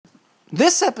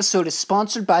This episode is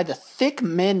sponsored by the Thick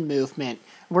Men Movement,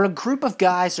 where a group of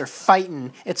guys are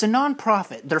fighting. It's a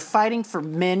non-profit. They're fighting for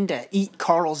men to eat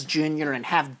Carl's Jr. and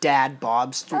have dad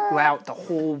bobs throughout the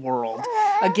whole world.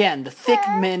 Again, the Thick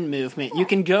Men Movement. You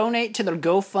can donate to their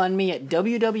GoFundMe at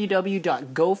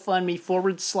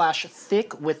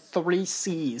www.gofundme/thick with 3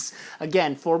 C's.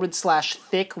 Again,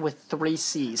 /thick with 3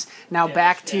 C's. Now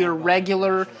back to your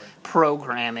regular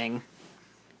programming.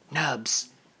 Nubs.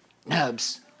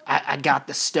 I got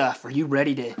the stuff. Are you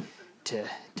ready to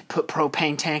put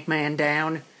Propane Tank Man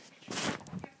down?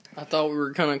 I thought we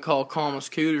were going to call Calmus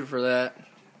Cooter for that.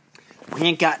 We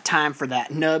ain't got time for that.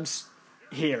 Nubs,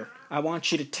 here. I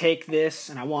want you to take this,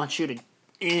 and I want you to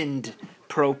end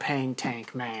Propane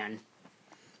Tank Man.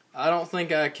 I don't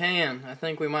think I can. I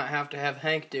think we might have to have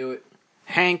Hank do it.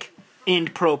 Hank,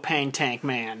 end Propane Tank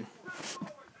Man.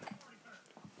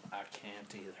 I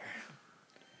can't either.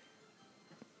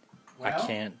 Well, I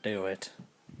can't do it.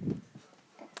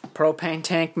 Propane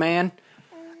Tank Man?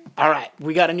 Alright,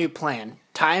 we got a new plan.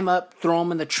 Tie him up, throw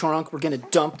him in the trunk. We're gonna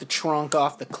dump the trunk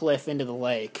off the cliff into the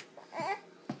lake.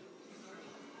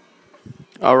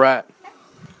 all right.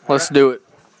 Let's do it.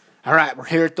 Alright, we're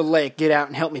here at the lake. Get out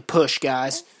and help me push,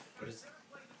 guys.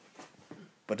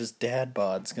 But his dad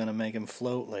bod's gonna make him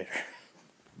float later.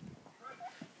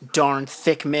 Darn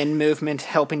Thick Men Movement,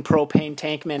 helping propane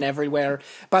tank men everywhere.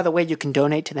 By the way, you can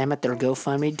donate to them at their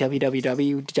GoFundMe,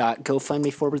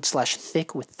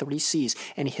 www.gofundme/thick with 3 C's.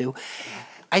 Anywho,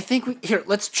 I think here,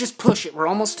 let's just push it. We're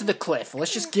almost to the cliff.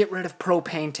 Let's just get rid of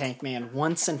Propane Tank Man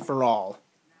once and for all.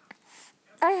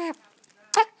 Can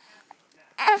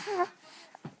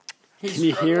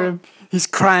you hear him? He's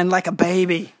crying like a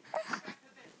baby.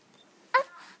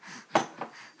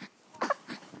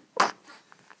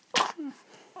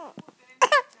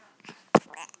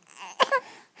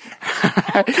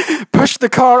 Push the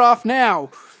car off now.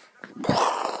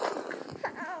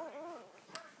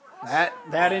 That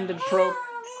ended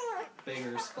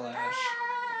Bigger splash.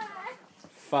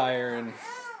 Fire and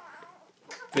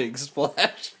big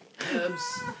splash.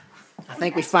 I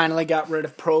think we finally got rid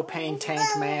of Propane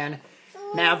Tank Man.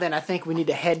 Now then, I think we need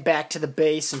to head back to the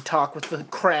base and talk with the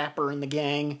crapper and the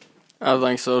gang. I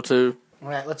think so, too.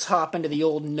 Alright, let's hop into the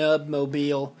old Nub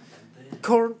mobile.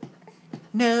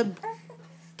 Nub,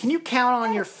 can you count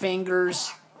on your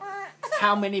fingers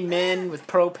how many men with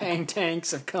propane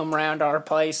tanks have come around our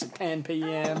place at 10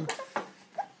 p.m.?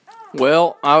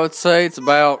 Well, I would say it's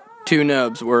about 2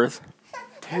 nubs worth.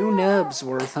 2 nubs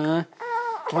worth, huh?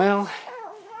 Well,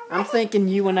 I'm thinking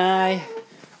you and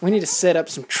we need to set up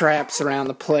some traps around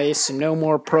the place so no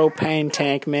more propane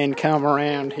tank men come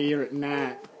around here at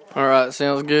night. All right,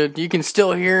 sounds good. You can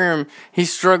still hear him.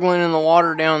 He's struggling in the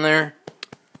water down there.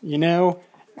 You know,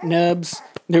 Nubs,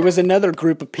 there was another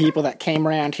group of people that came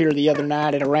around here the other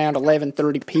night at around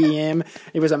 11:30 p.m.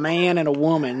 It was a man and a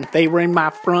woman. They were in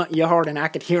my front yard, and I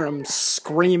could hear them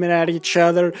screaming at each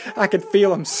other. I could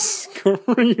feel them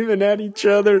screaming at each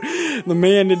other. The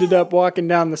man ended up walking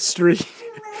down the street.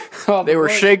 They were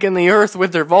shaking the earth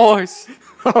with their voice.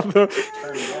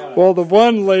 Well, the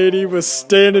one lady was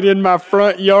standing in my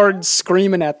front yard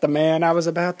screaming at the man. I was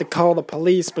about to call the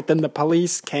police, but then the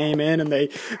police came in and they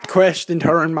questioned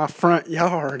her in my front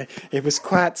yard. It was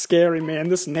quite scary, man.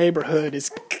 This neighborhood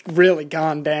has really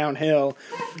gone downhill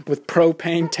with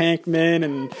propane tank men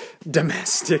and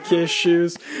domestic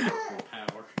issues.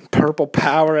 Purple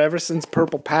Power. Ever since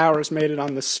Purple Power's made it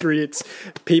on the streets,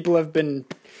 people have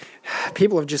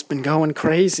just been going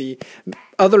crazy.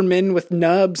 Other men with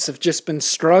nubs have just been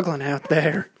struggling out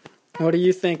there. What do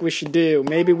you think we should do?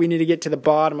 Maybe we need to get to the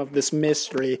bottom of this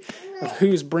mystery of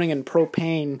who's bringing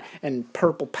propane and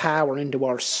Purple Power into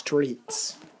our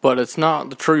streets. But it's not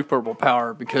the true Purple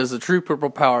Power, because the true Purple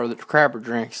Power that the crapper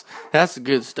drinks, that's the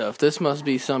good stuff. This must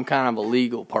be some kind of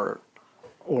illegal part.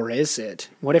 Or is it?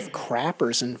 What if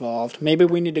Crapper's involved? Maybe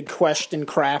we need to question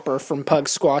Crapper from Pug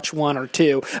Squatch 1 or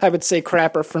 2. I would say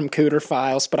Crapper from Cooter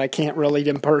Files, but I can't really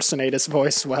impersonate his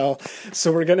voice well.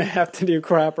 So we're going to have to do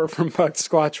Crapper from Pug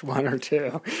Squatch 1 or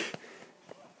 2.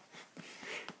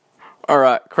 All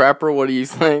right, Crapper, what do you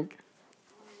think?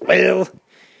 Well,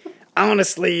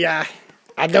 honestly, I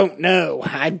don't know.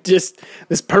 This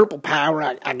Purple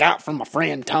Power I got from my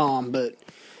friend Tom, but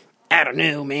I don't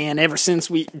know, man. Ever since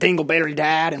Dingleberry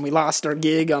died and we lost our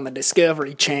gig on the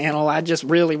Discovery Channel, I just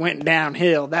really went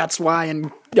downhill. That's why in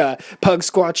Pug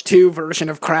Squatch 2 version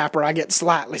of Crapper, I get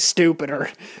slightly stupider.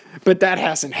 But that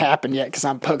hasn't happened yet because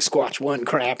I'm Pug Squatch 1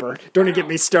 Crapper. Don't get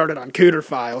me started on Cooter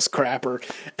Files Crapper.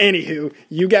 Anywho,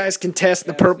 you guys can test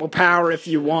the Purple Power if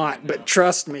you want, but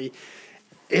trust me,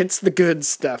 it's the good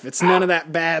stuff. It's none of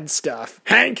that bad stuff.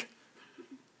 Hank?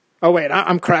 Oh, wait,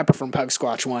 I'm Crapper from Pug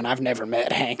Squatch 1. I've never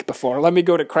met Hank before. Let me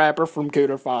go to Crapper from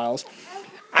Cooter Files.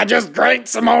 I just drank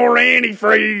some more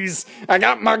antifreeze. I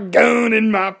got my gun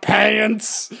in my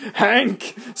pants.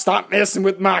 Hank, stop messing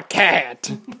with my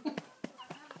cat.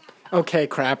 Okay,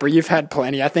 Crapper, you've had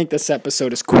plenty. I think this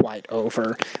episode is quite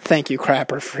over. Thank you,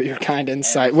 Crapper, for your kind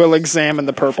insight. We'll examine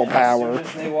the purple power.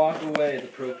 As they walk away, the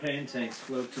propane tanks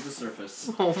float to the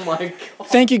surface. Oh my god.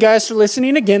 Thank you guys for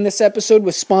listening. Again, this episode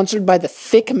was sponsored by the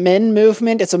Thick Men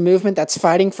Movement. It's a movement that's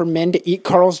fighting for men to eat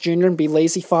Carl's Jr. and be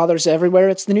lazy fathers everywhere.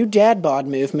 It's the new dad bod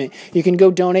movement. You can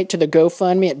go donate to the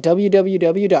GoFundMe at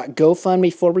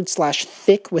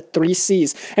www.gofundme/thick with 3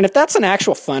 C's. And if that's an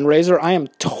actual fundraiser, I am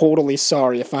totally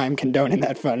sorry if I'm condoning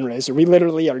that fundraiser. We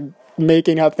literally are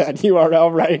making up that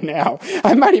URL right now.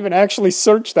 I might even actually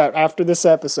search that after this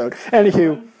episode.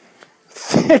 Anywho,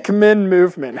 Thick Men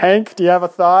Movement. Hank, do you have a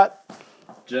thought?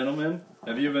 Gentlemen,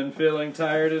 have you been feeling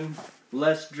tired and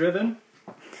less driven?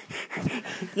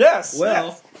 Yes.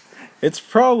 Well, it's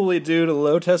probably due to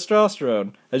low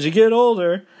testosterone. As you get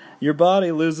older, your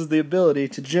body loses the ability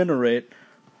to generate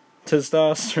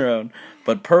testosterone.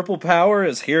 But Purple Power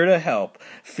is here to help.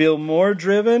 Feel more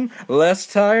driven, less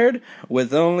tired,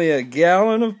 with only a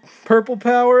gallon of Purple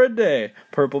Power a day.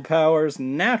 Purple Power's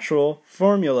natural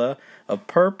formula of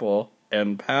purple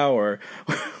and power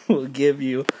will give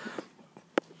you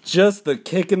just the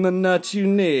kick in the nuts you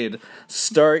need.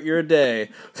 Start your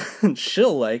day.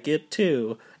 She'll like it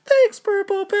too. Thanks,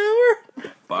 Purple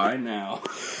Power. Bye now.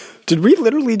 Did we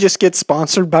literally just get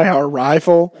sponsored by our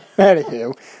rival?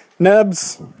 Anywho,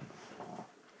 Nubs.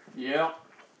 Yeah.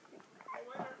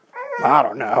 I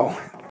don't know.